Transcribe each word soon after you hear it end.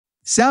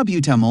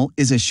Salbutamol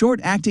is a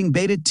short-acting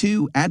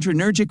beta-2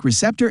 adrenergic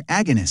receptor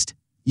agonist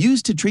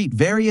used to treat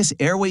various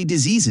airway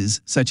diseases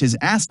such as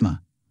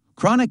asthma,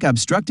 chronic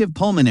obstructive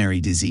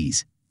pulmonary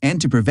disease, and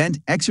to prevent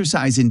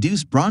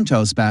exercise-induced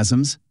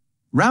bronchospasms.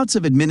 Routes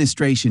of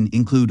administration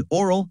include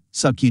oral,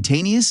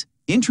 subcutaneous,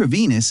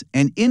 intravenous,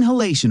 and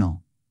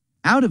inhalational.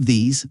 Out of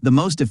these, the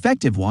most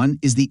effective one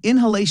is the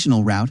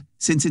inhalational route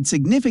since it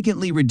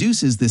significantly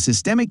reduces the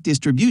systemic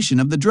distribution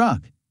of the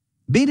drug.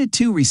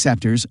 Beta-2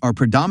 receptors are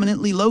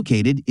predominantly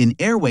located in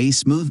airway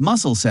smooth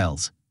muscle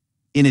cells.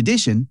 In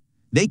addition,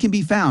 they can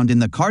be found in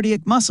the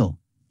cardiac muscle,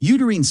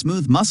 uterine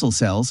smooth muscle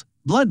cells,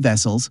 blood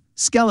vessels,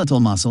 skeletal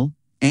muscle,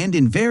 and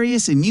in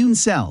various immune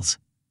cells.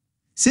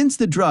 Since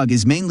the drug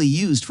is mainly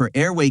used for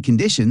airway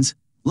conditions,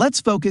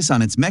 let's focus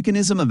on its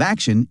mechanism of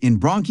action in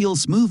bronchial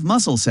smooth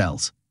muscle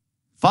cells.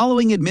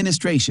 Following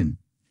administration,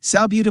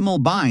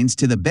 salbutamol binds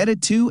to the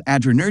beta-2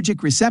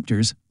 adrenergic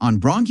receptors on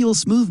bronchial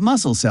smooth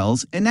muscle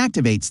cells and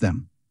activates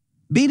them.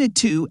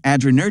 Beta-2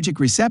 adrenergic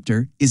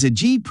receptor is a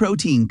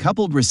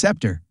G-protein-coupled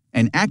receptor,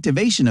 and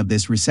activation of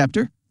this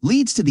receptor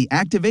leads to the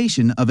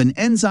activation of an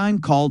enzyme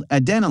called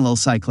adenylyl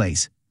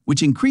cyclase,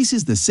 which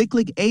increases the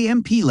cyclic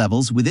AMP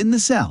levels within the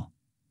cell.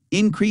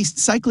 Increased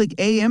cyclic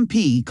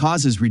AMP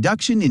causes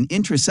reduction in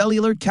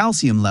intracellular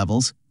calcium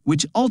levels,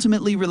 which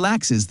ultimately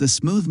relaxes the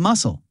smooth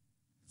muscle.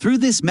 Through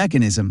this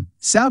mechanism,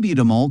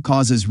 salbutamol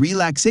causes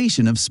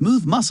relaxation of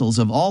smooth muscles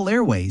of all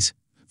airways,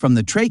 from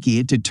the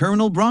trachea to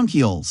terminal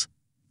bronchioles.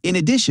 In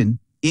addition,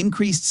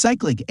 increased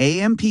cyclic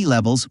AMP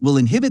levels will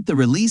inhibit the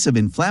release of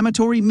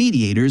inflammatory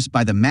mediators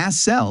by the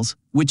mast cells,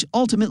 which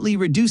ultimately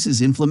reduces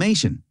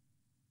inflammation.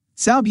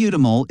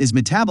 Salbutamol is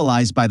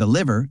metabolized by the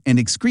liver and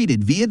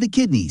excreted via the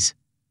kidneys.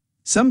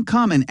 Some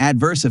common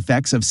adverse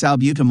effects of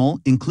salbutamol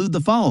include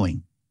the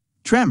following: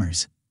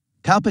 tremors,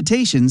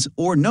 palpitations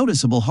or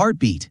noticeable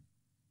heartbeat,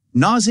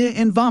 nausea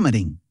and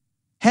vomiting,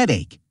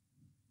 headache,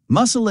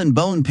 muscle and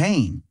bone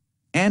pain,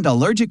 and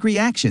allergic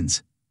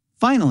reactions.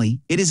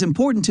 Finally, it is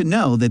important to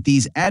know that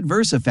these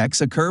adverse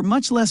effects occur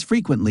much less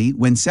frequently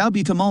when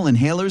salbutamol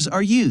inhalers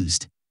are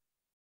used.